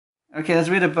Okay, let's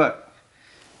read a book.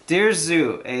 Dear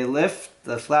Zoo, a Lift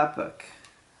the Flap book.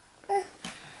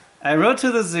 I wrote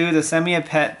to the zoo to send me a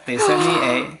pet. They sent me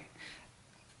a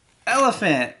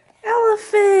elephant.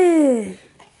 Elephant.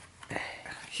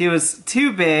 He was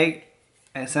too big.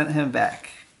 I sent him back.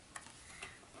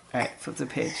 Alright, flip the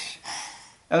page.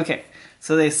 Okay,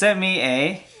 so they sent me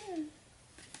a...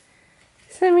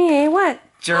 Send me a what?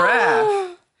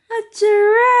 Giraffe. A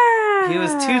giraffe. He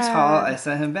was too tall. I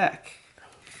sent him back.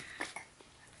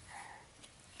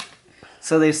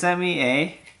 So they sent me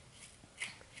a...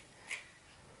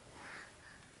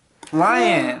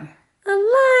 lion. A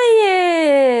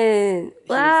lion.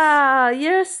 Wow,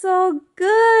 you're so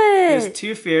good. He was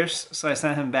too fierce, so I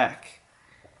sent him back.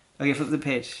 Okay, flip the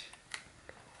page.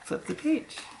 Flip the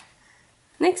page.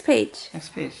 Next page. Next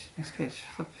page. Next page.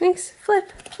 Flip. Next,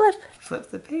 flip.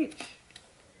 Flip the page.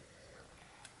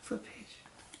 Flip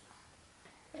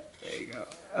page. There you go.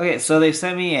 Okay, so they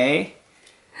sent me a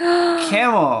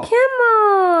camel.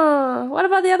 Camel. What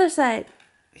about the other side?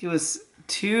 He was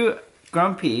too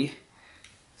grumpy,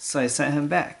 so I sent him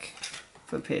back.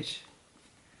 Flip page.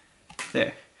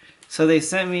 There. So they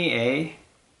sent me a...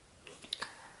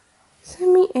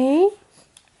 Send me a...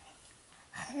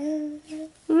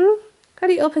 How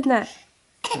do you open that?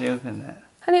 How do you open that?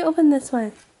 How do you open this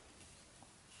one?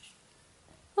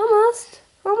 Almost.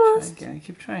 Almost. Try again.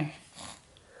 Keep trying.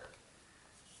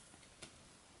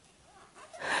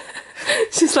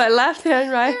 She's like left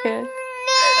hand, right hand.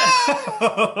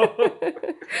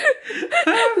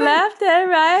 Left hand,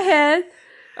 right hand.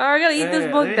 Oh, we're gonna eat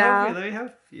this book now. Let me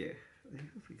help you. Let me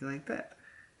help you. Go like that.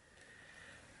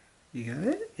 You got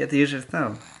it? You have to use your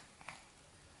thumb.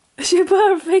 She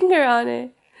put her finger on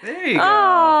it. There you go.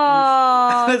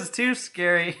 Oh. That was too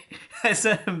scary. I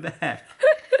sent him back.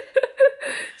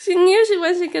 She knew she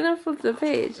wasn't gonna flip the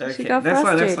page. Okay, She got next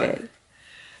one, frustrated. next one.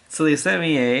 So they sent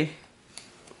me a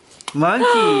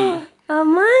monkey. A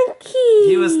monkey.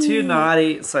 He was too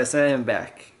naughty, so I sent him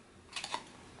back.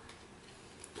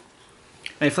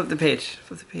 Hey, flip the page.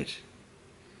 Flip the page.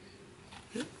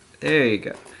 There you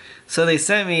go. So they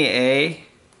sent me a...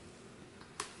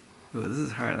 Ooh, this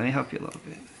is hard. Let me help you a little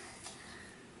bit.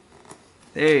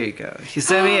 There you go. He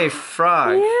sent me a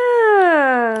frog.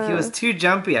 Yeah. He was too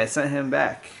jumpy. I sent him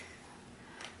back.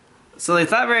 So they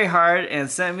thought very hard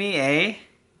and sent me a...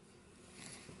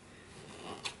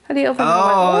 How do you open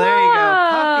Oh, there you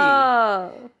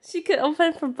go. Puppy. She could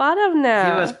open from bottom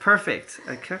now. He was perfect.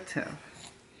 I cooked him.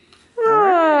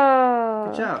 Oh.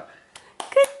 Good job.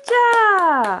 Good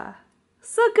job.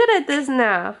 So good at this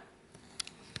now.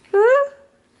 Huh?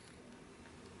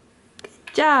 Good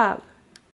job.